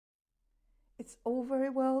It's all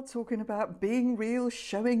very well talking about being real,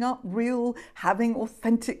 showing up real, having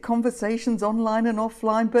authentic conversations online and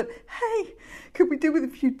offline, but hey, could we do with a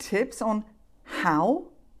few tips on how?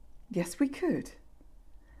 Yes, we could.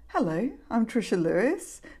 Hello, I'm Trisha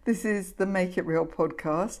Lewis. This is the Make It Real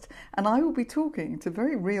podcast, and I will be talking to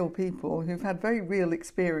very real people who've had very real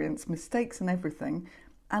experience, mistakes and everything,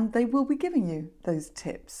 and they will be giving you those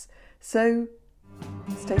tips. So,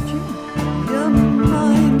 stay tuned. Your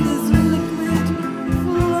mind is liquid,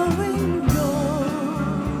 flowing gold.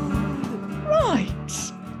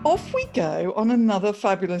 Right, off we go on another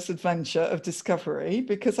fabulous adventure of discovery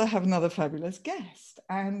because I have another fabulous guest,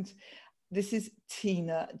 and this is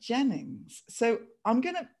Tina Jennings. So I'm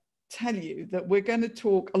going to tell you that we're going to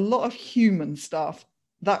talk a lot of human stuff.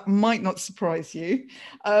 That might not surprise you,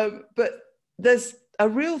 but there's a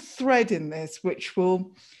real thread in this which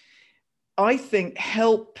will, I think,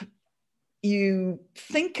 help you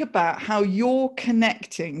think about how you're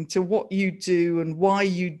connecting to what you do and why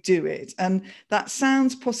you do it. And that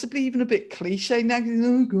sounds possibly even a bit cliche now,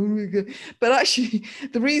 but actually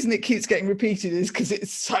the reason it keeps getting repeated is because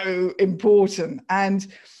it's so important. And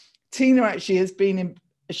Tina actually has been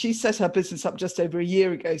she set her business up just over a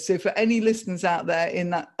year ago. So for any listeners out there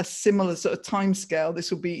in that a similar sort of timescale, this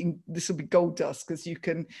will be gold dust, because you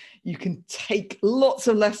can take lots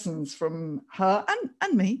of lessons from her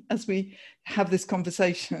and me as we have this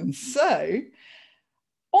conversation. So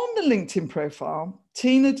on the LinkedIn profile,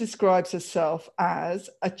 Tina describes herself as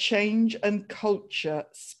a change and culture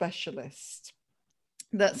specialist.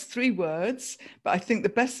 That's 3 words, but I think the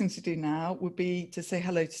best thing to do now would be to say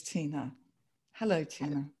hello to Tina. Hello,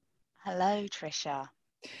 Tina. Hello, Trisha.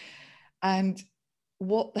 And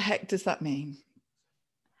what the heck does that mean?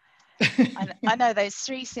 I know those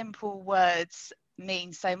 3 simple words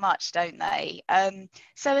mean so much, don't they?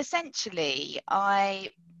 So essentially, I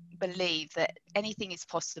believe that anything is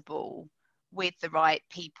possible with the right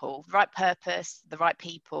people, the right purpose, the right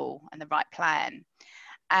people, and the right plan.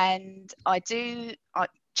 And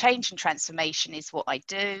change and transformation is what I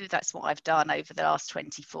do. That's what I've done over the last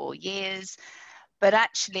 24 years. But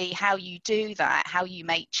actually, how you do that, how you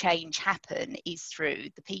make change happen, is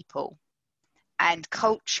through the people. And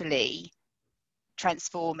culturally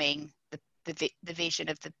transforming the vision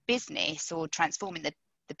of the business, or transforming the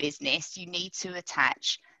business, you need to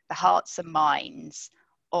attach the hearts and minds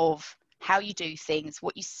of how you do things,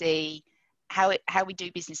 what you see, how we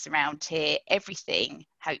do business around here, everything,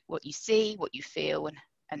 what you see, what you feel,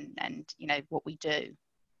 and you know what we do.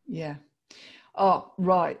 Yeah. Oh,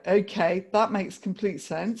 right. Okay. That makes complete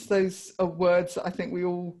sense. Those are words that I think we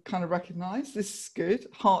all kind of recognize. This is good.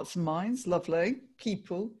 Hearts and minds. Lovely.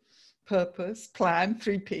 People, purpose, plan,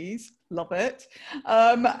 3 Ps. Love it.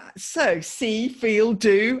 So see, feel,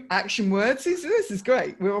 do, action words. This is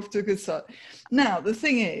great. We're off to a good start. Now, the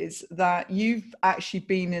thing is that you've actually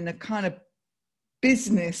been in a kind of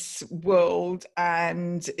business world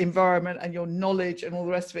and environment, and your knowledge and all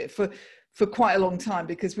the rest of it for quite a long time,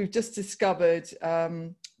 because we've just discovered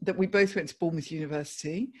that we both went to Bournemouth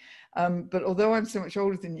University. But although I'm so much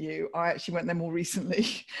older than you, I actually went there more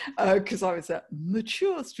recently because I was a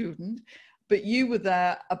mature student. But you were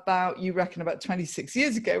there you reckon about 26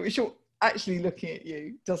 years ago, which actually, looking at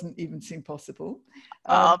you, doesn't even seem possible.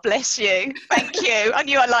 Oh, bless you. Thank you. I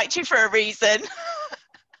knew I liked you for a reason.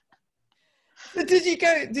 So did you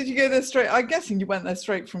go there straight? I'm guessing you went there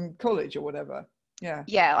straight from college or whatever.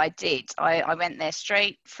 Yeah, I did. I went there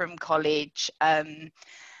straight from college, and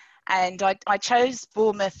I chose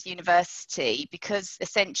Bournemouth University because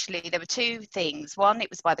essentially there were 2 things. One, it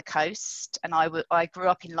was by the coast, and I grew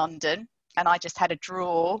up in London, and I just had a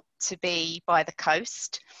draw to be by the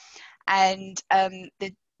coast. And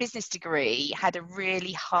the business degree had a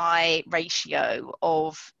really high ratio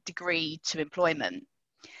of degree to employment.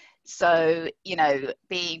 So, you know,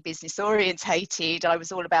 being business orientated, I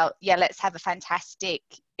was all about, let's have a fantastic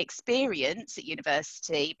experience at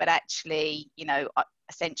university, but actually, you know,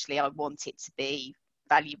 essentially I want it to be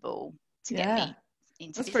valuable to get me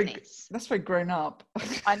into business. That's very grown up.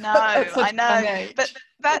 I know, but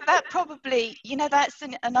that probably, you know, that's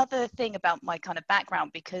another thing about my kind of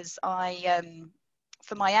background, because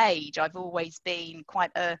for my age, I've always been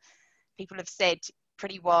people have said,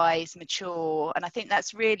 pretty wise, mature, and I think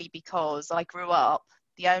that's really because I grew up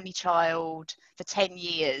the only child for 10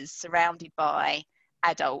 years surrounded by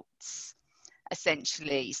adults,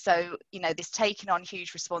 essentially. So, you know, this taking on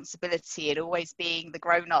huge responsibility and always being the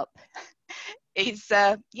grown-up is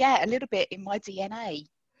a little bit in my DNA.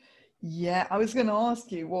 Yeah, I was going to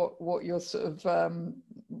ask you what your sort of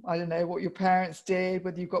I don't know, what your parents did,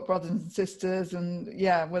 whether you've got brothers and sisters, and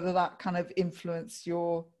yeah, whether that kind of influenced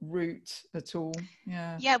your route at all.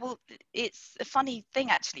 Yeah, well, it's a funny thing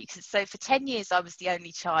actually, because so for 10 years I was the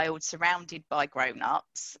only child surrounded by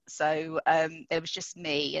grown-ups. So there was just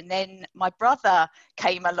me. And then my brother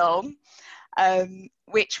came along,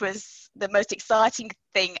 which was the most exciting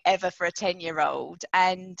thing ever for a 10-year-old.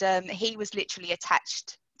 And he was literally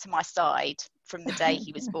attached to my side from the day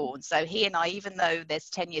he was born. So he and I, even though there's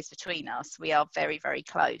 10 years between us, we are very, very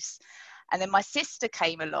close. And then my sister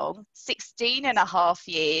came along, 16 and a half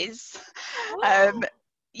years.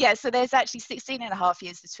 Yeah, so there's actually 16 and a half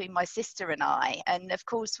years between my sister and I. And of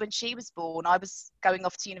course, when she was born, I was going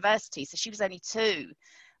off to university. So she was only 2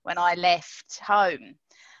 when I left home.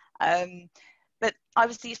 But I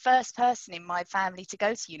was the first person in my family to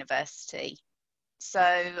go to university.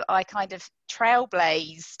 So I kind of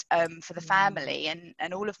trailblazed for the family,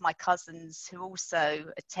 and all of my cousins, who also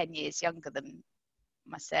are 10 years younger than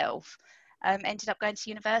myself, ended up going to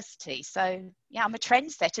university. So yeah, I'm a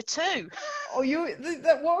trendsetter too. Oh,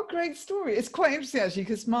 what a great story. It's quite interesting actually,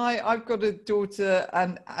 because I've got a daughter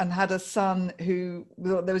and had a son who,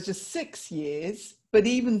 well, there was just 6 years, but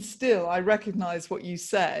even still I recognize what you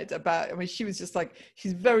said about, I mean, she was just like,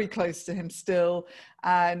 she's very close to him still,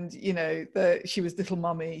 and you know, she was little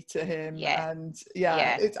mummy to him. And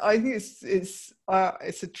I think it's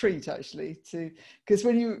a treat actually, to, because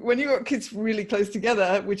when you got kids really close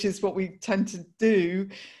together, which is what we tend to do,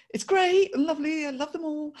 it's great and lovely, I love them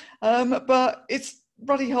all, but it's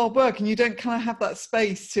bloody hard work, and you don't kind of have that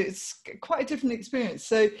space to, it's quite a different experience.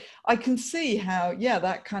 So I can see how, yeah,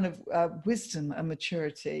 that kind of wisdom and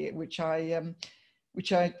maturity, which I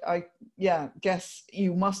guess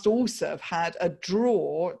you must also have had a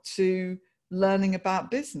draw to learning about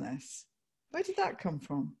business. Where did that come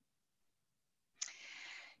from?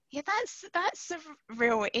 Yeah, that's a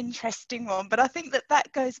real interesting one, but I think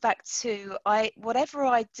that goes back to, whatever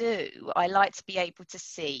I do, I like to be able to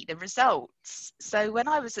see the results. So when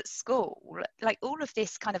I was at school, like all of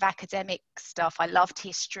this kind of academic stuff, I loved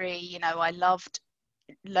history, you know, I loved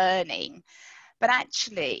learning, but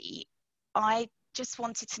actually I just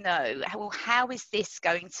wanted to know, well, how is this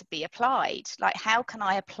going to be applied? Like, how can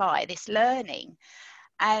I apply this learning?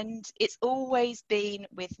 And it's always been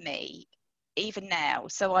with me, even now.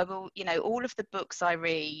 So I will, you know, all of the books I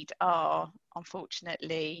read are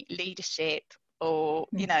unfortunately leadership or,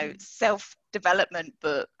 you know, self-development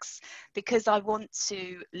books, because I want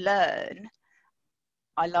to learn.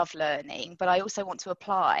 I love learning, but I also want to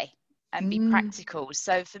apply and be practical.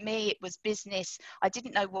 So for me, it was business. I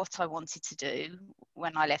didn't know what I wanted to do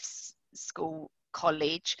when I left school,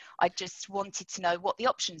 college. I just wanted to know what the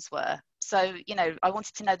options were. So, you know, I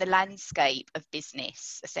wanted to know the landscape of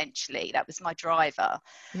business, essentially. That was my driver.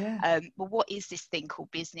 Well, what is this thing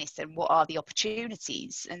called business, and what are the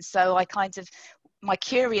opportunities? And so I kind of, my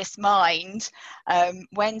curious mind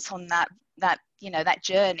went on that you know, that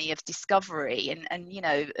journey of discovery, and you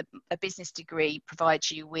know, a business degree provides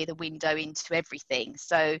you with a window into everything.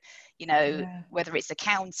 So, you know, whether it's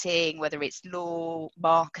accounting, whether it's law,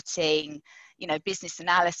 marketing, you know, business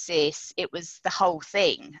analysis, it was the whole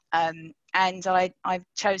thing. And I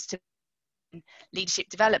chose to leadership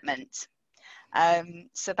development.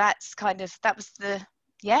 So that's kind of, that was the,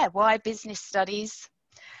 why business studies.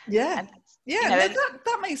 And, you know,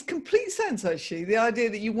 that makes complete sense actually. The idea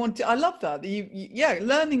that you want to, I love that you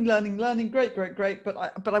learning, great, but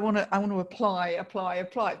I want to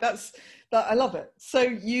apply. That's that, I love it. So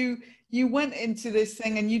you went into this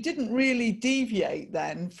thing and you didn't really deviate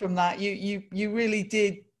then from that. You really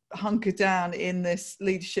did hunker down in this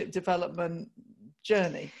leadership development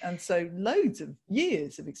journey, and so loads of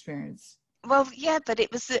years of experience. Well, yeah, but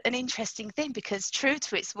it was an interesting thing, because true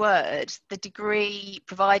to its word, the degree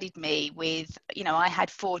provided me with, you know, I had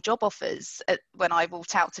 4 job offers when I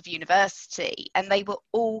walked out of university, and they were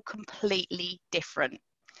all completely different.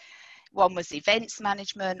 One was events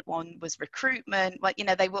management, one was recruitment, like, you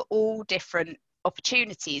know, they were all different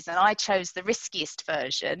opportunities, and I chose the riskiest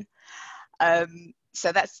version.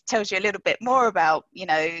 So that tells you a little bit more about, you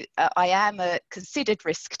know, I am a considered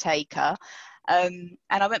risk taker. And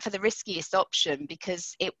I went for the riskiest option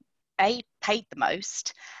because it paid the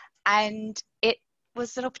most, and it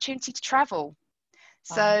was an opportunity to travel.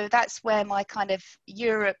 So that's where my kind of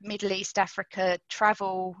Europe, Middle East, Africa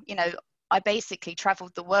travel, you know, I basically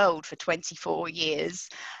traveled the world for 24 years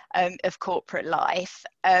of corporate life,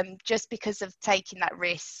 just because of taking that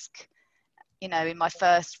risk. You know, in my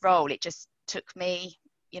first role, it just took me,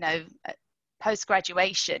 you know,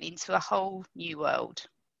 post-graduation into a whole new world.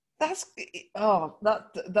 That's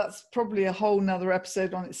probably a whole nother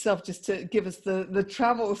episode on itself, just to give us the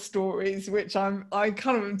travel stories, which I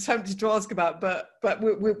kind of am tempted to ask about, but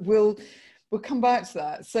we'll come back to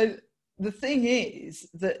that. So the thing is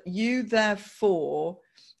that you therefore,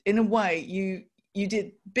 in a way, you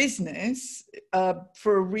did business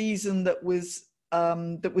for a reason that was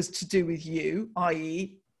to do with you,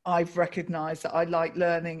 i.e., I've recognized that I like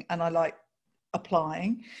learning and I like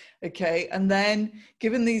applying. Okay. And then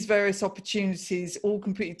given these various opportunities, all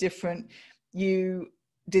completely different, you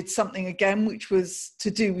did something again, which was to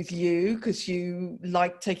do with you, because you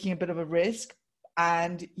liked taking a bit of a risk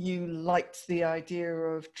and you liked the idea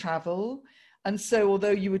of travel. And so although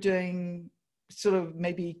you were doing sort of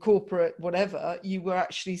maybe corporate, whatever, you were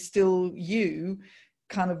actually still you,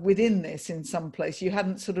 kind of within this in some place. You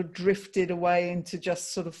hadn't sort of drifted away into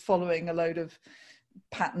just sort of following a load of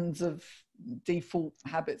patterns of default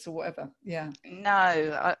habits or whatever. Yeah.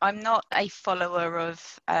 No, I'm not a follower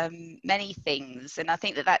of many things, and I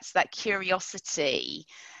think that curiosity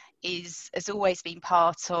has always been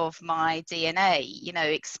part of my DNA. You know,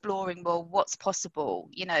 exploring, well, what's possible.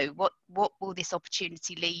 You know, what will this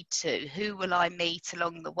opportunity lead to? Who will I meet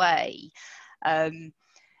along the way? And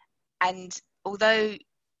although,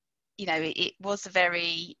 you know, it was a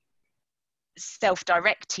very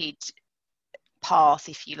self-directed path,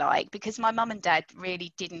 if you like, because my mum and dad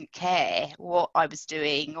really didn't care what I was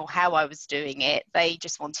doing or how I was doing it. They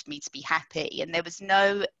just wanted me to be happy, and there was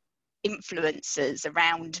no influences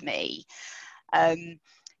around me.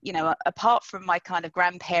 You know, apart from my kind of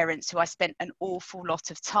grandparents, who I spent an awful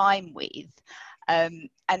lot of time with. And,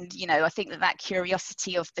 you know, I think that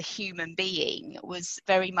curiosity of the human being was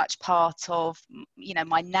very much part of, you know,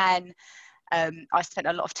 my nan. I spent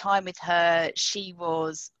a lot of time with her. She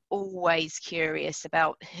was always curious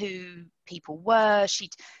about who people were.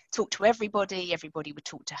 She'd talk to everybody would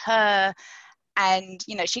talk to her. And,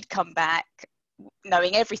 you know, she'd come back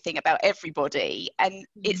knowing everything about everybody. And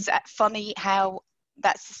it's funny how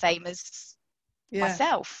that's the same as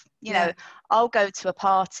myself. You know, I'll go to a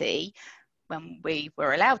party when we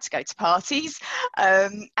were allowed to go to parties,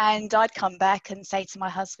 and I'd come back and say to my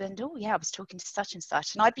husband, oh yeah, I was talking to such and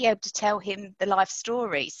such, and I'd be able to tell him the life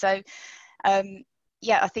story. So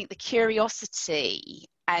yeah, I think the curiosity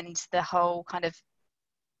and the whole kind of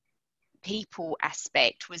people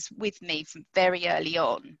aspect was with me from very early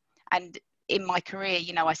on. And in my career,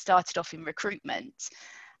 you know, I started off in recruitment,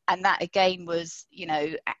 and that again was, you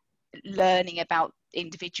know, learning about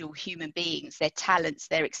individual human beings, their talents,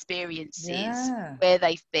 their experiences, where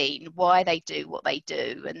they've been, why they do what they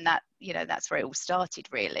do. And that, you know, that's where it all started,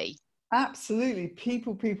 really. Absolutely.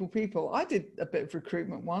 People. I did a bit of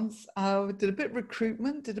recruitment once. Did a bit of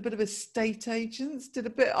recruitment, did a bit of estate agents,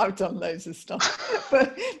 I've done loads of stuff.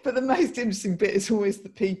 but the most interesting bit is always the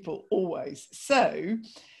people, always. So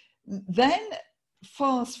then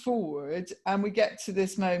fast forward and we get to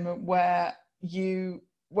this moment where you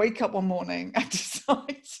wake up one morning and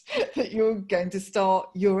decide that you're going to start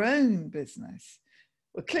your own business.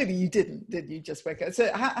 Well, clearly you didn't, did you? Just wake up. So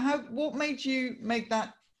what made you make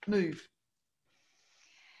that move?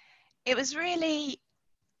 It was really,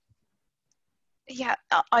 yeah,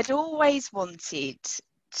 I'd always wanted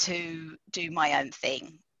to do my own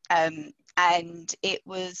thing. And it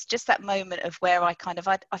was just that moment of where I've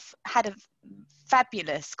had a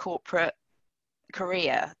fabulous corporate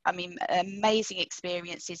career. I mean, amazing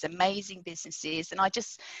experiences, amazing businesses. And I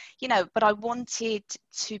just, you know, but I wanted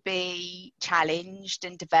to be challenged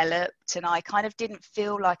and developed. And I kind of didn't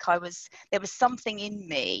feel like there was something in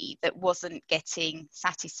me that wasn't getting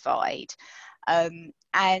satisfied.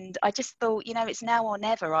 And I just thought, you know, it's now or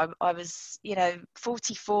never. I was, you know,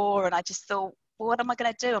 44, and I just thought, well, what am I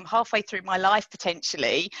going to do? I'm halfway through my life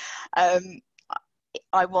potentially.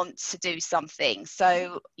 I want to do something.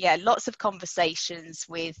 So yeah, lots of conversations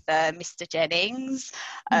with Mr. Jennings.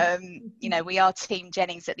 You know, we are Team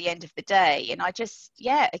Jennings at the end of the day. And I just,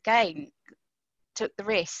 again, took the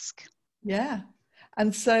risk. Yeah.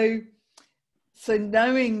 And so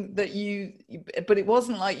knowing that but it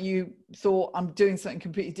wasn't like you thought, I'm doing something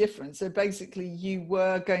completely different. So basically you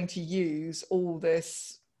were going to use all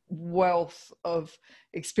this wealth of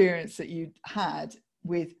experience that you'd had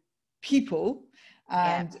with people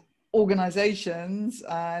and organizations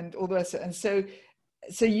and all the rest of it. And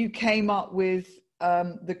so you came up with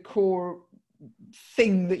the core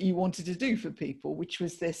thing that you wanted to do for people, which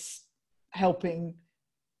was this helping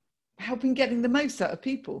getting the most out of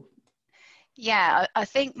people. Yeah, I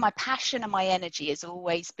think my passion and my energy has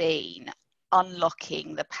always been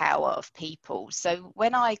unlocking the power of people. So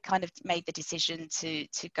when I kind of made the decision to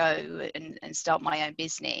go and start my own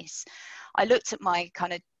business, I looked at my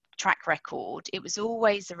kind of track record, it was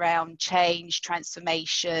always around change,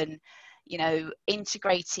 transformation, you know,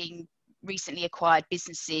 integrating recently acquired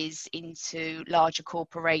businesses into larger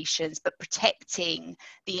corporations, but protecting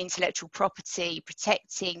the intellectual property,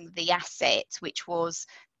 protecting the asset, which was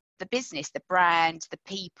the business, the brand, the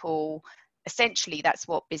people. Essentially, that's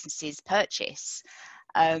what businesses purchase.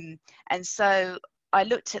 And so I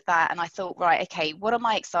looked at that and I thought, right, okay, what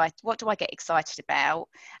do I get excited about?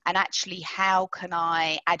 And actually, how can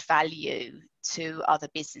I add value to other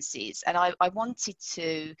businesses? And I wanted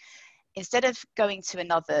to, instead of going to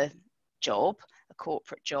another job, a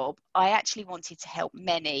corporate job, I actually wanted to help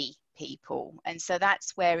many people. And so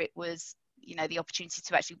that's where it was, you know, the opportunity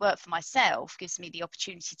to actually work for myself gives me the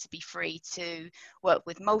opportunity to be free to work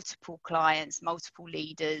with multiple clients, multiple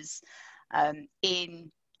leaders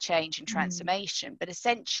in change and transformation, but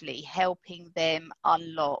essentially helping them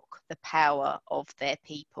unlock the power of their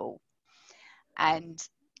people. And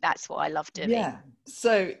that's what I love doing. Yeah.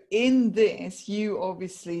 So in this, you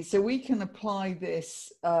obviously, so we can apply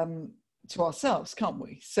this to ourselves, can't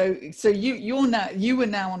we? So you were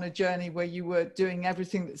now on a journey where you were doing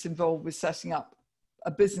everything that's involved with setting up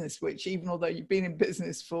a business, which even although you've been in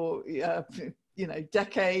business for you know,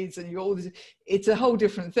 decades, and it's a whole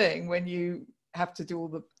different thing when you have to do all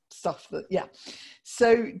the stuff that, yeah.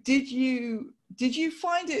 So did you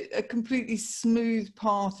find it a completely smooth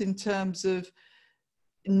path in terms of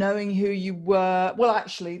knowing who you were? Well,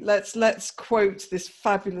 actually, let's quote this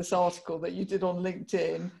fabulous article that you did on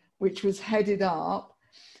LinkedIn, which was headed up,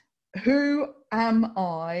 "Who am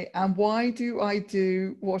I and why do I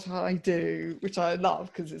do what I do?" which I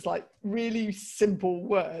love because it's like really simple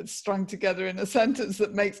words strung together in a sentence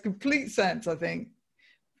that makes complete sense, I think,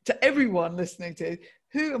 to everyone listening to it.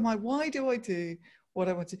 Who am I? Why do I do what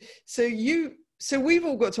I want to? So we've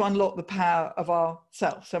all got to unlock the power of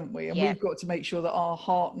ourselves, haven't we? And we've got to make sure that our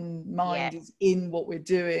heart and mind is in what we're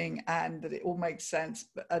doing and that it all makes sense,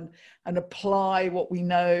 and apply what we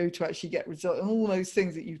know to actually get results and all those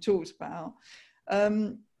things that you talked about.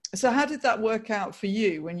 So how did that work out for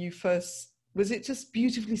you when you first, was it just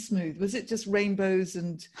beautifully smooth? Was it just rainbows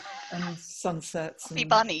and sunsets? Coffee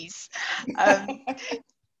bunnies.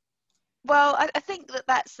 Well, I think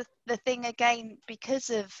that's the thing again, because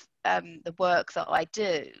of the work that I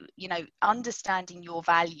do, you know, understanding your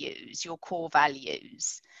values, your core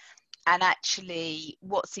values, and actually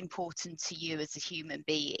what's important to you as a human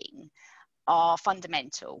being are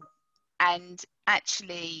fundamental. And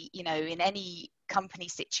actually, you know, in any company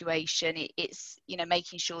situation, it's, you know,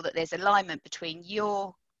 making sure that there's alignment between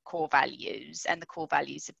your core values and the core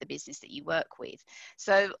values of the business that you work with.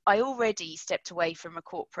 So I already stepped away from a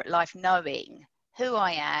corporate life knowing who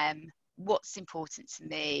I am, what's important to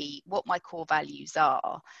me, what my core values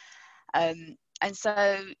are. And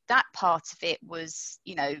so that part of it was,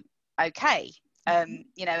 you know, okay.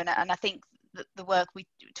 You know, and I think that the work we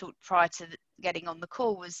talked prior to getting on the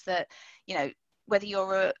call was that, you know, whether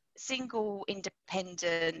you're a single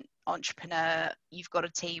independent entrepreneur, you've got a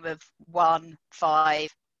team of 1, 5,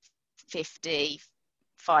 50,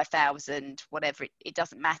 5,000, whatever, it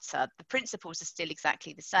doesn't matter. The principles are still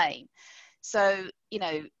exactly the same. So, you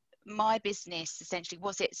know, my business essentially,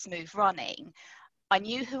 was it smooth running? I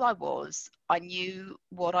knew who I was. I knew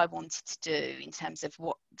what I wanted to do in terms of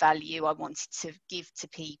what value I wanted to give to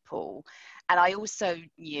people. And I also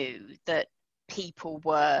knew that people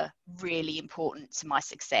were really important to my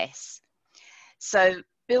success. So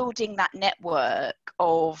building that network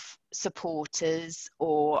of supporters,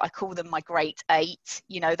 or I call them my great 8,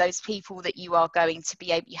 you know, those people that you are going to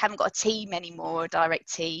be able, you haven't got a team anymore, a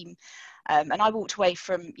direct team. And I walked away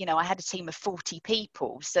from, you know, I had a team of 40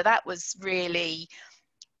 people. So that was really,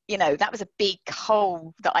 you know, that was a big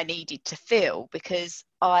hole that I needed to fill, because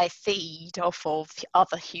I feed off of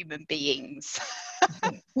other human beings.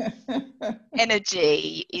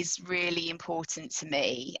 Energy is really important to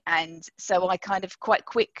me. And so I kind of quite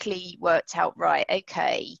quickly worked out, right,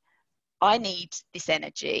 okay, I need this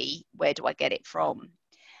energy. Where do I get it from?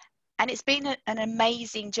 And it's been an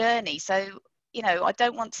amazing journey. So, you know, I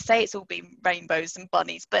don't want to say it's all been rainbows and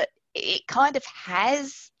bunnies, but it kind of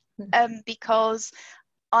has, because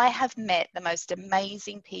I have met the most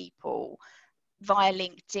amazing people via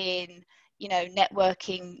LinkedIn, you know,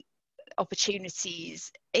 networking opportunities.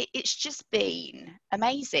 It's just been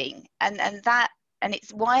amazing. And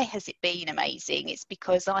it's, why has it been amazing? It's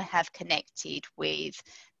because I have connected with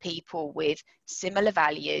people with similar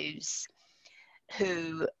values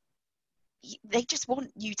who, they just want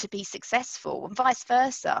you to be successful, and vice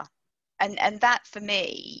versa. And that, for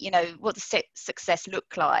me, you know, what does success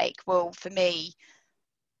look like? Well, for me,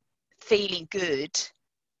 feeling good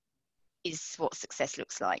is what success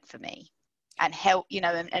looks like for me. And help, you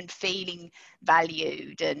know, and feeling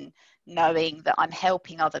valued and knowing that I'm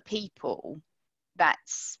helping other people,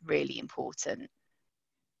 that's really important.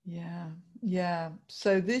 Yeah.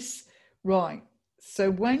 So this, right.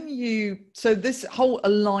 So so this whole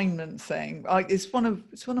alignment thing, it's one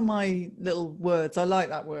of my little words. I like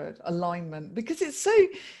that word, alignment, because it's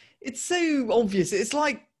so obvious. It's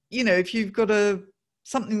like, you know, if you've got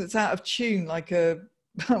something that's out of tune, like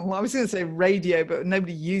well, I was going to say radio, but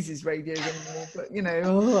nobody uses radios anymore. But you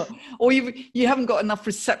know, or you haven't got enough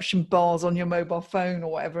reception bars on your mobile phone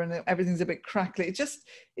or whatever, and everything's a bit crackly. It's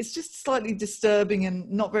just slightly disturbing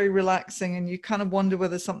and not very relaxing, and you kind of wonder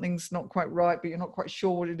whether something's not quite right, but you're not quite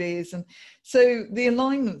sure what it is. And so the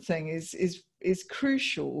alignment thing is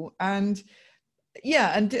crucial. And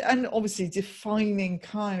yeah, and obviously defining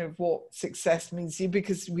kind of what success means to you,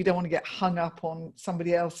 because we don't want to get hung up on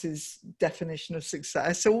somebody else's definition of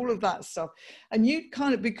success. So all of that stuff, and you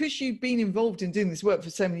kind of, because you've been involved in doing this work for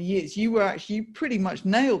so many years, you pretty much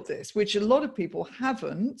nailed this, which a lot of people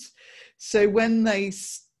haven't. So when they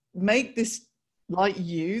make this, like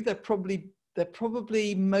you, they're probably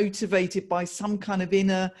motivated by some kind of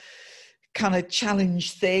inner kind of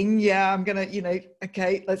challenge thing. Yeah, I'm gonna, you know,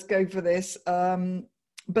 okay, let's go for this.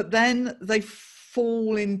 But then they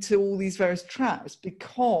fall into all these various traps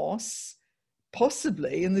because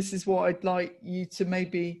possibly, and this is what I'd like you to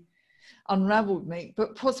maybe unravel with me,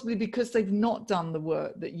 but possibly because they've not done the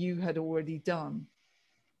work that you had already done.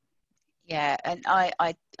 Yeah, and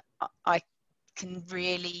I can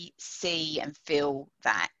really see and feel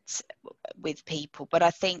that with people, but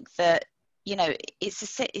I think that, you know, it's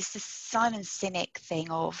the Simon Sinek thing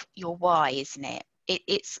of your why, isn't it?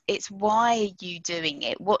 It's why are you doing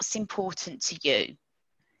it? What's important to you?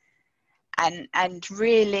 And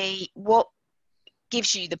really, what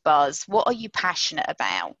gives you the buzz? What are you passionate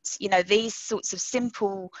about? You know, these sorts of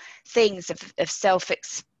simple things of self,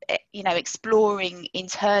 you know, exploring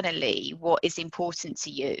internally what is important to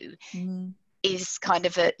you is kind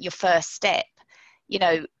of your first step. You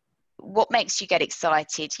know, what makes you get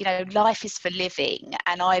excited? You know, life is for living,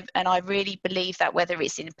 and I really believe that, whether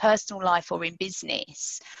it's in personal life or in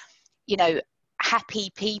business, you know,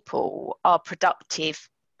 happy people are productive,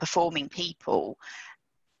 performing people.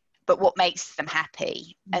 But what makes them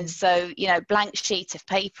happy? And so, you know, blank sheet of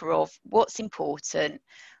paper of what's important,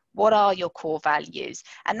 what are your core values,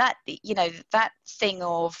 and that, you know, that thing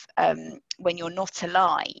of when you're not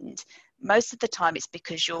aligned, most of the time it's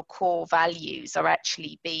because your core values are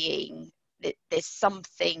actually there's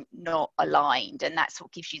something not aligned, and that's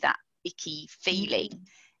what gives you that icky feeling.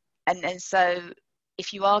 And so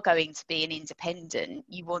if you are going to be an independent,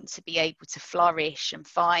 you want to be able to flourish and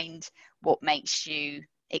find what makes you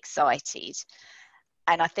excited.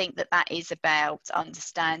 And I think that is about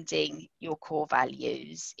understanding your core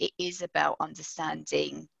values. It is about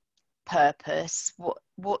understanding purpose.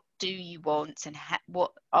 What do you want, and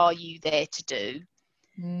what are you there to do?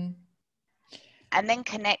 And then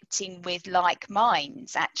connecting with like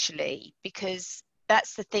minds, actually, because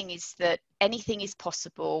that's the thing, is that anything is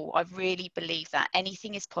possible. I really believe that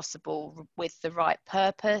anything is possible with the right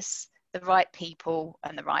purpose, the right people,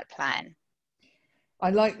 and the right plan. I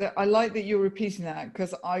like that you're repeating that,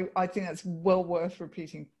 because I think that's well worth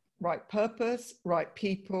repeating. Right purpose, right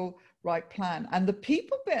people, right plan. And the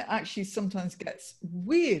people bit actually sometimes gets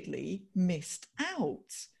weirdly missed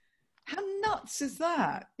out. How nuts is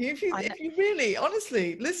that? If you really,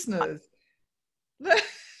 honestly, listeners,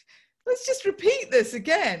 let's just repeat this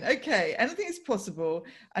again. Okay, anything is possible,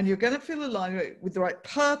 and you're going to feel aligned with the right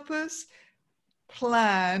purpose,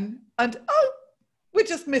 plan, and we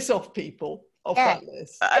just miss off people off that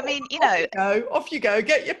list. I mean, you know, off you go,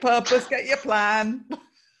 get your purpose, get your plan.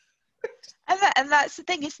 And that's the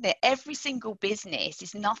thing, isn't it? Every single business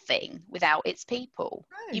is nothing without its people.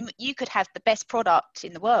 Right. You could have the best product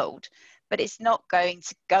in the world, but it's not going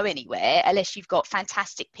to go anywhere unless you've got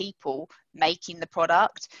fantastic people making the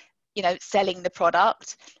product, you know, selling the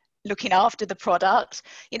product, looking after the product,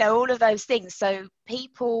 you know, all of those things. So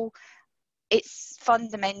people, it's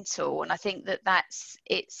fundamental. And I think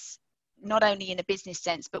it's not only in a business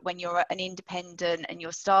sense, but when you're an independent and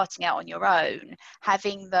you're starting out on your own,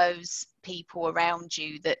 having those people around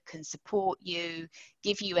you that can support you,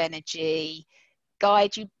 give you energy,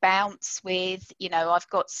 guide you, bounce with. You know, I've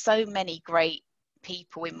got so many great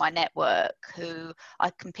people in my network who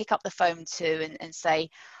I can pick up the phone to and say,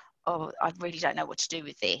 oh, I really don't know what to do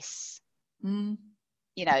with this. You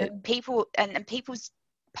know, people and people's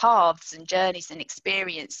paths and journeys and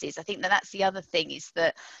experiences. I think that's the other thing, is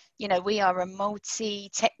that, you know, we are a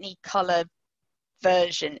multi-technicolor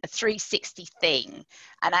version, a 360 thing,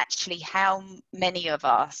 and actually how many of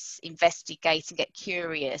us investigate and get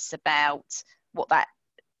curious about what that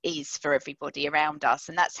is for everybody around us.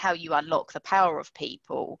 And that's how you unlock the power of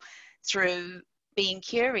people, through being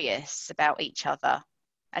curious about each other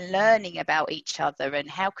and learning about each other. And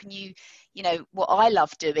how can you, you know, what I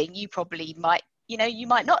love doing, you probably might, you know, you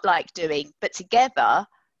might not like doing, but together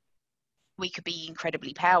we could be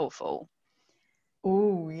incredibly powerful.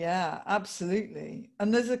 Oh, yeah, absolutely.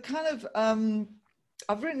 And there's a kind of,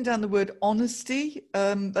 I've written down the word honesty.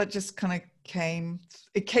 That just kind of came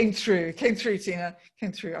through, Tina,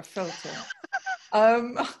 came through. I felt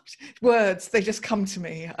it. Words, they just come to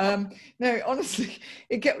me. No, honestly,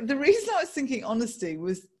 the reason I was thinking honesty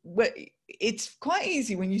was, it's quite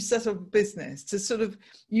easy when you set up a business to sort of,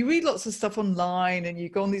 you read lots of stuff online and you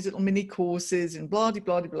go on these little mini courses and blah,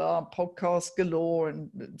 blah, blah, blah, podcasts galore and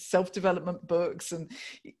self-development books, and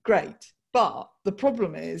great. But the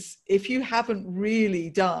problem is, if you haven't really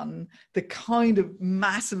done the kind of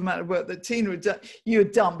massive amount of work that Tina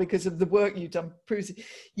had done because of the work you've done previously,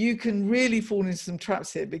 you can really fall into some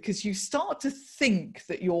traps here, because you start to think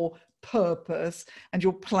that your purpose and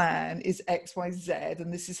your plan is X, Y, Z,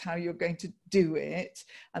 and this is how you're going to do it.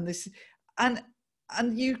 And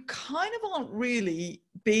you kind of aren't really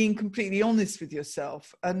being completely honest with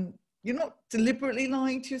yourself, and you're not deliberately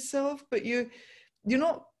lying to yourself, but you're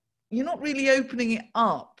not really opening it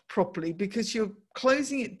up properly, because you're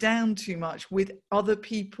closing it down too much with other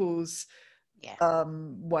people's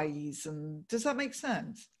ways. And does that make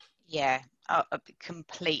sense? Yeah,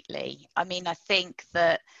 completely. I mean, I think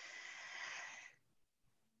that,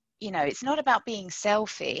 you know, it's not about being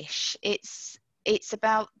selfish. It's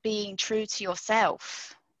about being true to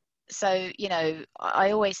yourself. So, you know,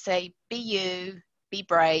 I always say, be you, be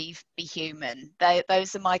brave, be human.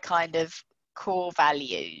 Those are my kind of core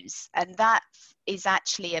values. And that is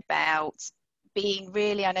actually about being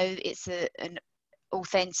really, I know it's an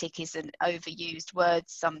authentic is an overused word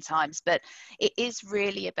sometimes, but it is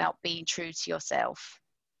really about being true to yourself,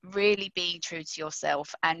 really being true to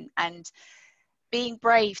yourself, and being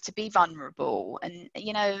brave to be vulnerable. And,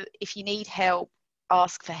 you know, if you need help,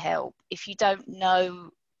 ask for help. If you don't know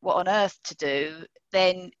what on earth to do,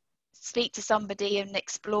 then speak to somebody and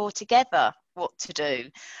explore together what to do.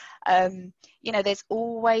 You know, there's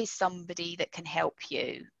always somebody that can help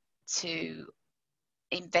you to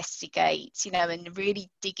investigate, you know, and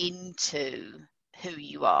really dig into who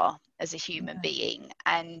you are as a human being.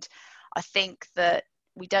 And I think that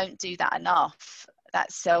we don't do that enough.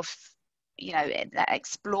 That self, you know, that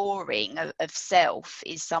exploring of self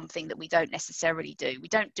is something that we don't necessarily do. We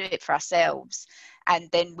don't do it for ourselves, and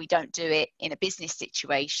then we don't do it in a business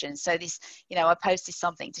situation. So this, you know, I posted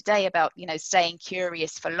something today about, you know, staying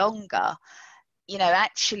curious for longer, you know,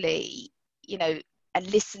 actually, you know,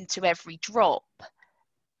 and listen to every drop.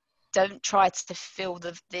 Don't try to fill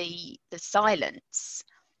the silence.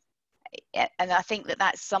 And I think that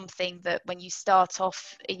that's something that when you start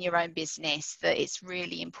off in your own business, that it's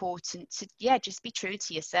really important to, just be true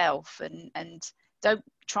to yourself, and don't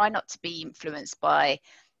try not to be influenced by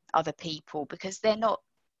other people, because they're not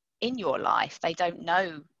in your life. They don't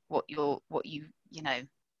know what you know,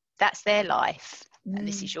 that's their life, and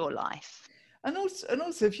this is your life. And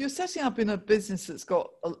also, if you're setting up in a business that's got,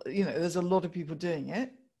 you know, there's a lot of people doing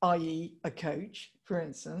it, i.e. a coach, for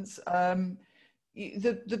instance,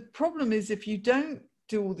 the problem is, if you don't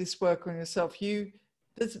do all this work on yourself, you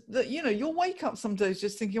know, you'll wake up some days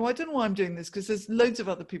just thinking, well, I don't know why I'm doing this, because there's loads of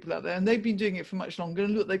other people out there and they've been doing it for much longer,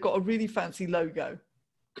 and look, they've got a really fancy logo.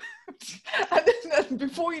 And then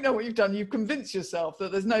before you know what you've done, you've convinced yourself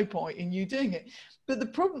that there's no point in you doing it. But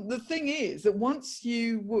the thing is that once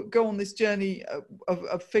you go on this journey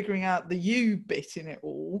of figuring out the you bit in it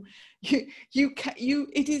all,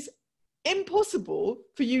 it is impossible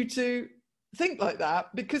for you to think like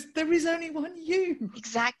that, because there is only one you.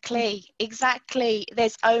 Exactly.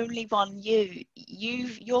 There's only one you.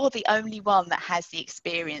 You're the only one that has the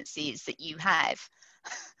experiences that you have.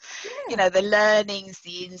 You know, the learnings,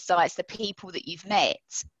 the insights, the people that you've met,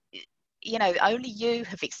 you know, only you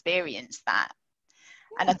have experienced that.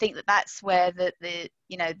 And I think that that's where the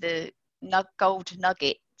you know, the gold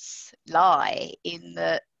nuggets lie, in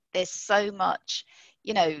that there's so much.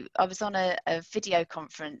 You know, I was on a video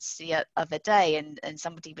conference the other day, and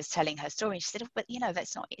somebody was telling her story, and she said, oh, but you know,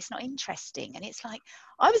 it's not interesting. And it's like,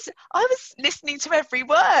 I was listening to every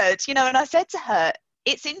word, you know, and I said to her,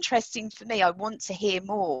 it's interesting for me. I want to hear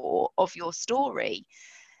more of your story.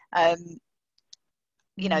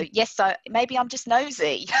 You know, yes, maybe I'm just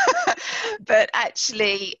nosy, but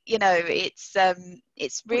actually, you know, it's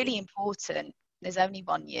really important. There's only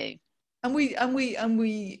one you. And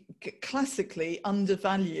we classically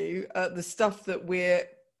undervalue the stuff that we're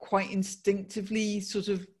quite instinctively sort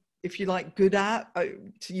of, if you like, good at,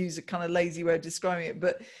 to use a kind of lazy way of describing it.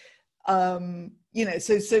 But you know,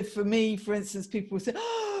 so for me, for instance, people will say,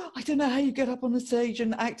 oh, I don't know how you get up on the stage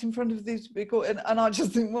and act in front of these people, and I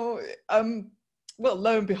just think, well,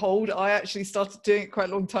 lo and behold, I actually started doing it quite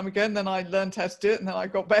a long time ago, and then I learned how to do it, and then I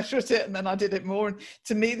got better at it, and then I did it more. And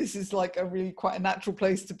to me, this is like a really quite a natural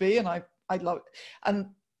place to be, and I love it. And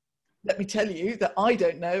let me tell you that I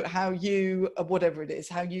don't know how you, whatever it is,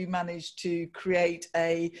 how you manage to create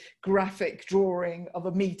a graphic drawing of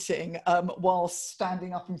a meeting whilst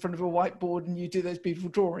standing up in front of a whiteboard and you do those beautiful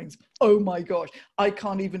drawings. Oh my gosh, I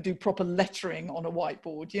can't even do proper lettering on a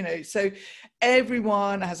whiteboard, you know. So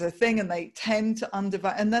everyone has a thing and they tend to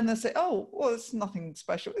undervalue, and then they say, oh, well, it's nothing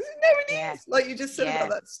special. No, it is. Like you just said about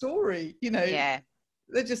that story, you know. Yeah.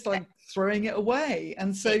 They're just like throwing it away.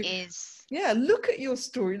 And so it is. Yeah, look at your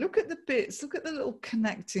story, look at the bits, look at the little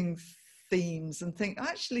connecting themes and think,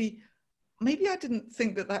 actually, maybe I didn't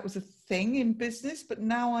think that that was a thing in business, but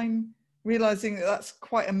now I'm realizing that that's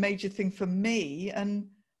quite a major thing for me. And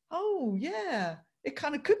oh yeah, it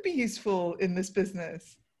kind of could be useful in this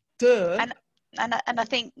business. Duh. And I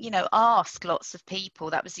think, you know, ask lots of people.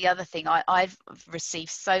 That was the other thing. I've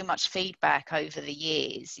received so much feedback over the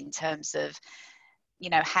years in terms of, you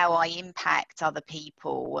know, how I impact other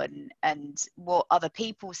people and what other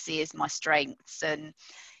people see as my strengths, and,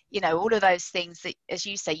 you know, all of those things that, as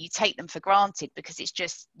you say, you take them for granted because it's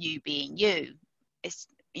just you being you. It's,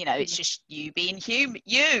 you know, it's just you being human,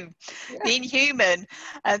 being human,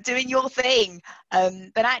 doing your thing.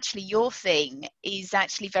 But actually your thing is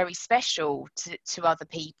actually very special to other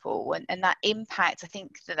people. And that impact, I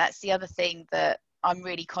think that's the other thing that I'm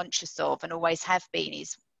really conscious of and always have been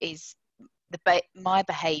is my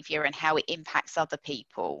behavior and how it impacts other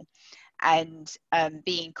people, and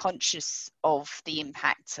being conscious of the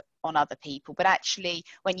impact on other people. But actually,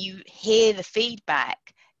 when you hear the feedback,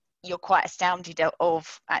 you're quite astounded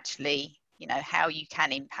of actually, you know, how you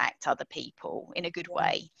can impact other people in a good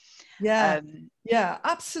way. Yeah,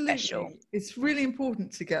 absolutely. Special. It's really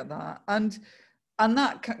important to get that. And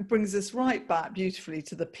that brings us right back beautifully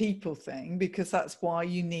to the people thing, because that's why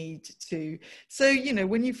you need to. So, you know,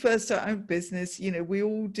 when you first start out business, you know, we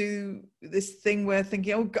all do this thing where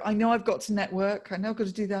thinking, oh, I know I've got to network. I know I've got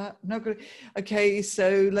to do that. I'm not going to. Okay,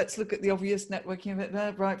 so let's look at the obvious networking of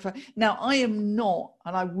it. Right. Fine. Now, I am not,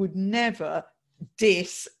 and I would never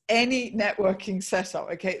diss any networking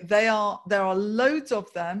setup. Okay, there are loads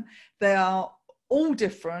of them. They are all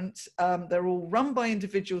different. They're all run by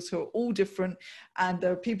individuals who are all different, and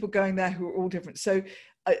there are people going there who are all different. So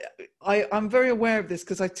I'm very aware of this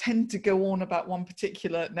because I tend to go on about one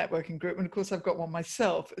particular networking group, and of course I've got one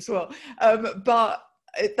myself as well. But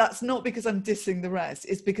that's not because I'm dissing the rest.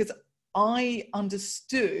 It's because I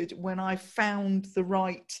understood when I found the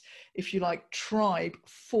right, if you like, tribe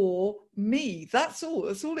for me. That's all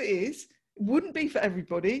it is. Wouldn't be for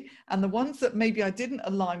everybody, and the ones that maybe I didn't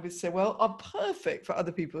align with so well are perfect for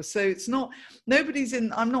other people. So it's not,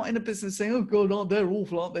 I'm not in a business saying, oh god, aren't they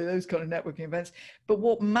awful, aren't they, those kind of networking events. But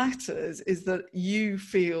what matters is that you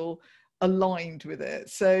feel aligned with it.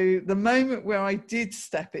 So the moment where I did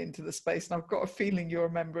step into the space, and I've got a feeling you're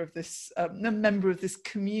a member of this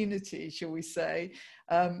community, shall we say,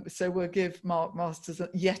 so we'll give Mark Masters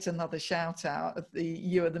yet another shout out of the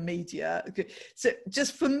You Are the Media. So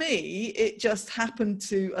just for me, it just happened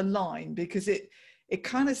to align because it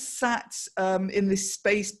kind of sat in this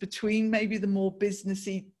space between maybe the more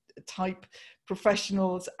businessy type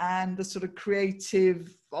professionals and the sort of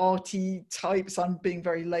creative arty types. I'm being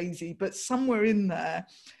very lazy, but somewhere in there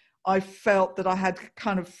I felt that I had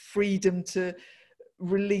kind of freedom to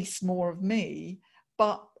release more of me,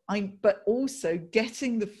 but also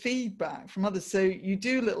getting the feedback from others. So you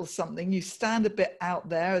do a little something, you stand a bit out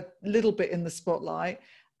there, a little bit in the spotlight,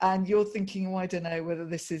 and you're thinking, oh, I don't know whether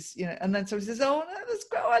this is, you know, and then somebody says, oh, no, that's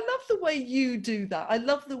great. I love the way you do that. I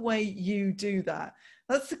love the way you do that.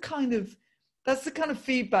 That's the kind of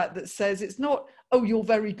feedback that says, it's not, oh, you're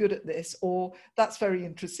very good at this, or that's very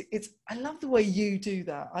interesting. It's, I love the way you do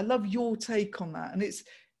that. I love your take on that. And it's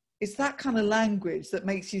that kind of language that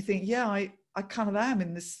makes you think, yeah, I kind of am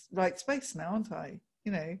in this right space now, aren't I?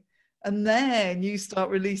 You know, and then you start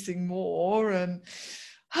releasing more and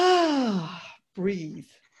breathe.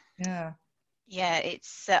 Yeah. Yeah,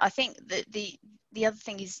 it's. I think that the other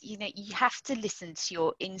thing is, you know, you have to listen to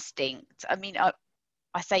your instinct. I mean,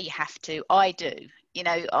 I say you have to. I do. You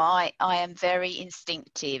know, I am very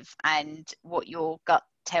instinctive, and what your gut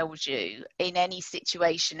tells you in any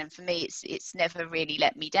situation. And for me, it's never really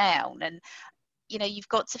let me down. And you know, you've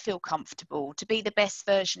got to feel comfortable to be the best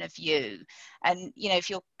version of you. And, you know, if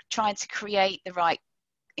you're trying to create the right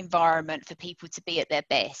environment for people to be at their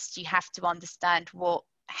best, you have to understand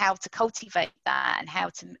how to cultivate that and how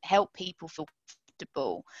to help people feel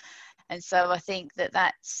comfortable. And so I think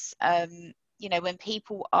that's, you know, when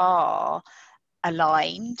people are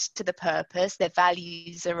aligned to the purpose, their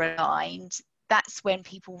values are aligned, that's when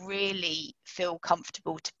people really feel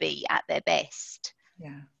comfortable to be at their best.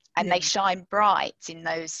 Yeah. And they shine bright in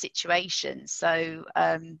those situations. So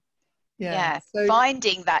so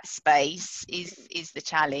finding that space is the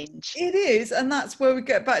challenge. It is, and that's where we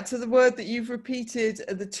get back to the word that you've repeated,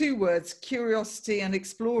 the two words, curiosity and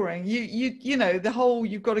exploring. You know, the whole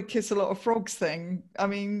 "you've got to kiss a lot of frogs" thing. I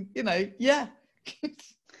mean, you know, yeah, you're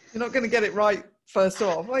not going to get it right first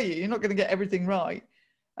off, are you? You're not going to get everything right.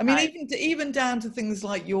 I mean, even down to things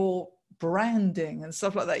like your branding and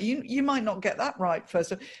stuff like that. You might not get that right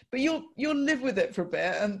first off, but you'll live with it for a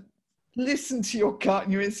bit and listen to your gut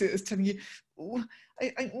and your instinct is telling you,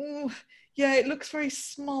 yeah, it looks very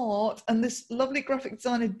smart and this lovely graphic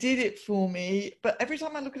designer did it for me, but every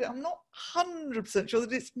time I look at it, I'm not 100% sure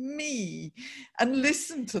that it's me. And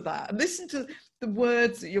listen to that. Listen to the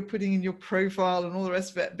words that you're putting in your profile and all the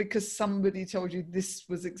rest of it, because somebody told you this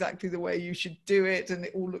was exactly the way you should do it and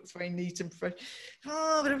it all looks very neat and fresh.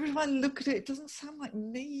 Oh, but every time I look at it, it doesn't sound like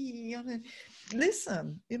me. I mean,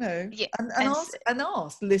 listen, you know, and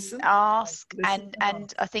listen. Ask.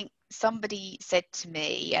 And I think somebody said to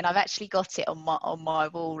me, and I've actually got it on my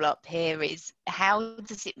wall up here, is how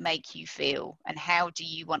does it make you feel and how do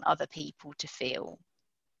you want other people to feel?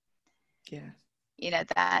 Yeah. You know,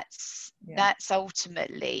 that's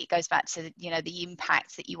ultimately, it goes back to, you know, the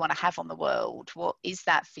impact that you want to have on the world. What is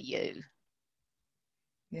that for you?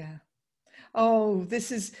 Yeah. Oh,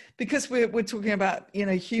 this is because we're talking about, you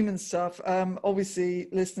know, human stuff. Obviously,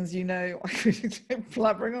 listeners, you know, I could be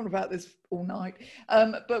blabbering on about this all night,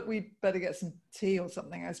 but we better get some tea or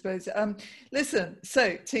something, I suppose. Listen,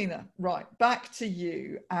 so Tina, right, back to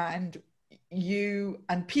you and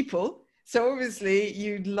people. So obviously,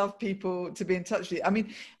 you'd love people to be in touch with you.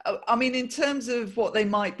 I mean, in terms of what they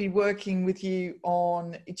might be working with you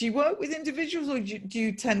on, do you work with individuals or do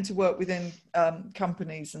you tend to work within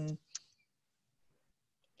companies and?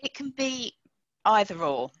 It can be either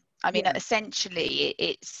or. I mean, essentially,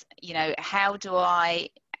 it's, you know, how do I,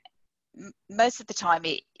 most of the time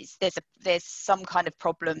there's some kind of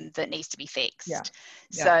problem that needs to be fixed.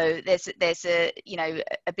 So there's a, you know,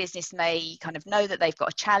 a business may kind of know that they've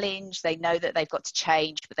got a challenge, they know that they've got to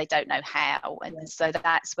change, but they don't know how. And so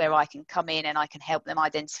that's where I can come in and I can help them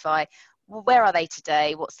identify, well, where are they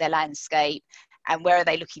today? What's their landscape? And where are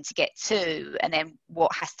they looking to get to? And then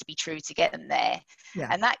what has to be true to get them there?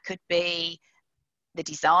 And that could be the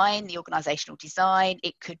design, the organizational design,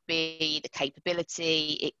 it could be the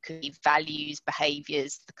capability, it could be values,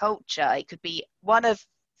 behaviors, the culture, it could be one of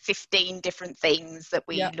 15 different things that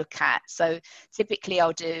we look at. So typically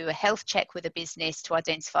I'll do a health check with a business to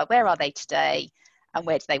identify where are they today and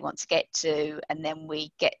where do they want to get to, and then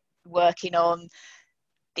we get working on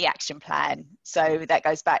the action plan. So that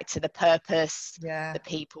goes back to the purpose, the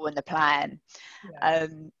people and the plan.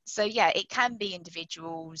 So it can be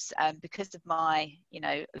individuals. Because of my, you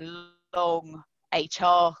know, long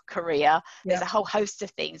HR career, there's a whole host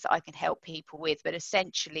of things that I can help people with, but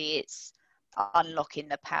essentially it's unlocking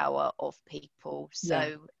the power of people.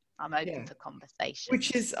 So I'm open for conversation.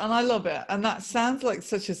 Which is, and I love it. And that sounds like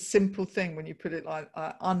such a simple thing when you put it like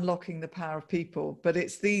unlocking the power of people. But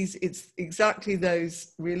it's exactly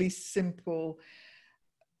those really simple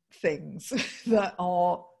things that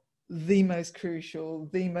are the most crucial,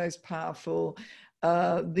 the most powerful,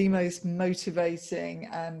 the most motivating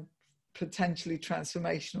and potentially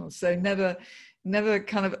transformational. So never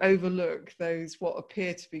kind of overlook those what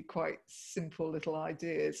appear to be quite simple little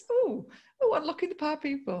ideas. Oh, unlocking the power of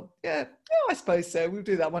people. Yeah, I suppose so. We'll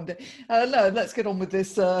do that one day. No, let's get on with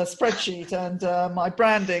this spreadsheet and my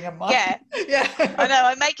branding and my I know.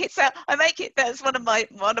 I make it. That's one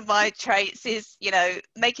of my traits is, you know,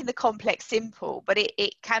 making the complex simple. But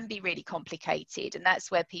it can be really complicated, and that's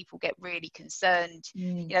where people get really concerned.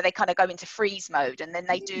 You know, they kind of go into freeze mode, and then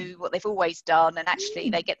they do what they've always done, and actually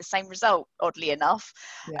they get the same result, oddly enough.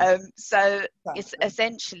 So it's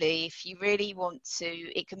essentially, if you really want to,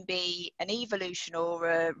 it can be an evolution or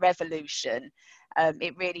a revolution.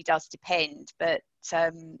 It really does depend, but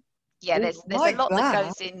there's a lot that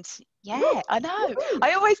goes into. I know.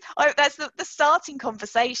 That's the starting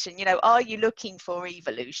conversation. You know, are you looking for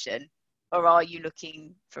evolution or are you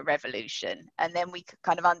looking for revolution? And then we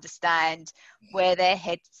kind of understand where their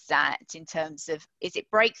head's at in terms of, is it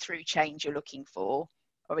breakthrough change you're looking for,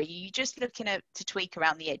 or are you just looking to tweak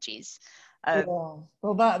around the edges? Well,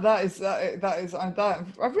 that is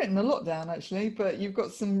I've written a lot down actually, but you've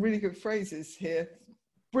got some really good phrases here.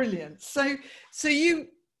 Brilliant. So you,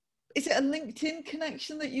 is it a LinkedIn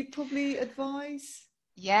connection that you'd probably advise?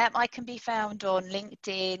 Yeah, I can be found on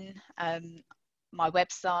LinkedIn, my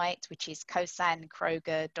website, which is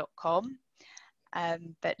kosankroger.com.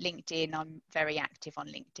 But LinkedIn, I'm very active on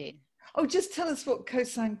LinkedIn. Oh, just tell us what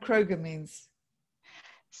Kosan Kroger means.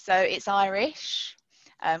 So it's Irish,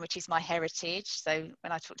 which is my heritage. So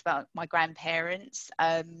when I talked about my grandparents,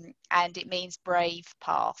 and it means brave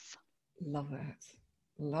path. Love it.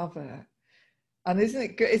 And isn't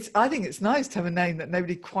it good? I think it's nice to have a name that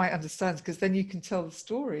nobody quite understands, because then you can tell the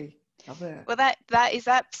story. Love it. Well, that is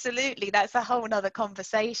absolutely, that's a whole nother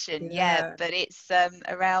conversation. Yeah, but it's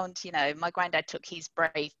around, my granddad took his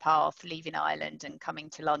brave path, leaving Ireland and coming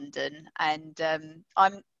to London, and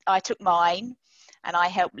I took mine, and I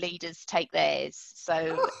help leaders take theirs.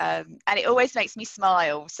 So and it always makes me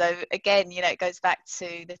smile. So again, it goes back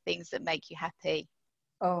to the things that make you happy.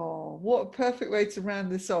 Oh, what a perfect way to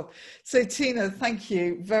round this off. So Tina, thank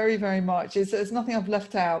you very, very much. There's nothing I've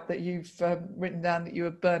left out that you've written down that you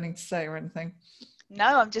were burning to say or anything?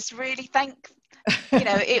 No, I'm just really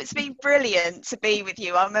it's been brilliant to be with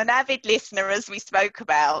you. I'm an avid listener, as we spoke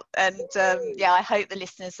about. And I hope the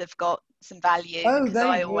listeners have got some value. Oh,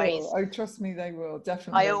 they will. Oh, trust me, they will,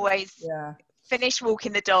 definitely. I always finish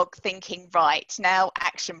walking the dog thinking, right, now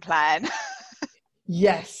action plan.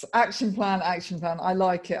 Yes, action plan. I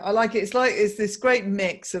like it. It's this great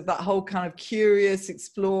mix of that whole kind of curious,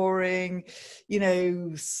 exploring,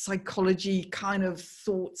 psychology kind of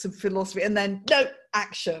thoughts and philosophy, and then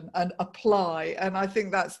action and apply. And I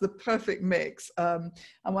think that's the perfect mix. And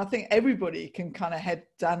I think everybody can kind of head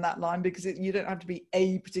down that line, because you don't have to be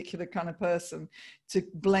a particular kind of person to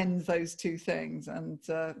blend those two things, and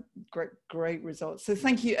great results. So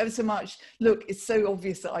thank you ever so much. Look, it's so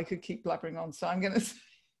obvious that I could keep blabbering on, so I'm going to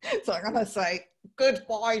say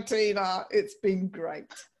goodbye, Tina. It's been great.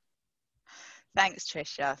 Thanks,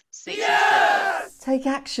 Tricia. See you soon. Take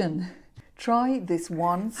action. Try this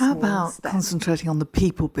one small step. How about concentrating on the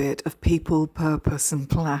people bit of people, purpose and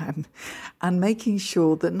plan, and making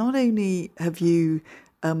sure that not only have you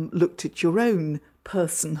looked at your own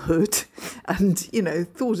personhood and,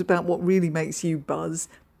 thought about what really makes you buzz,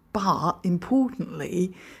 but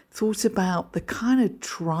importantly, thought about the kind of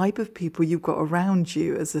tribe of people you've got around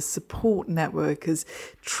you as a support network, as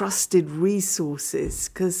trusted resources.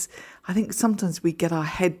 Because I think sometimes we get our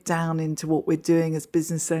head down into what we're doing as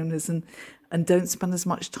business owners and don't spend as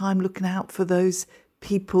much time looking out for those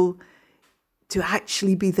people to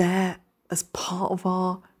actually be there as part of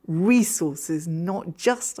our resources, not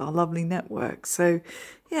just our lovely network. So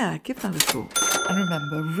give that a thought. And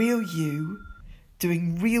remember, real you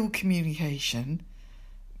doing real communication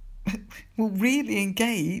will really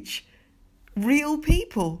engage real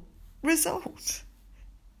people. Result.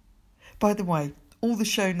 By the way, all the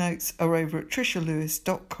show notes are over at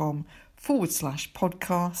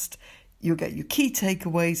tricialewis.com/podcast. You'll get your key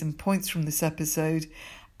takeaways and points from this episode,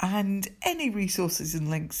 and any resources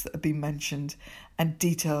and links that have been mentioned, and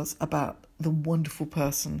details about the wonderful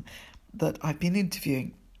person that I've been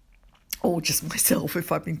interviewing, or just myself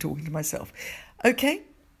if I've been talking to myself. Okay,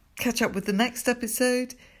 catch up with the next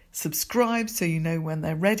episode, subscribe so you know when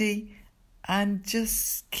they're ready, and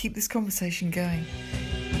just keep this conversation going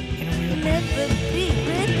in a real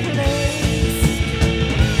way.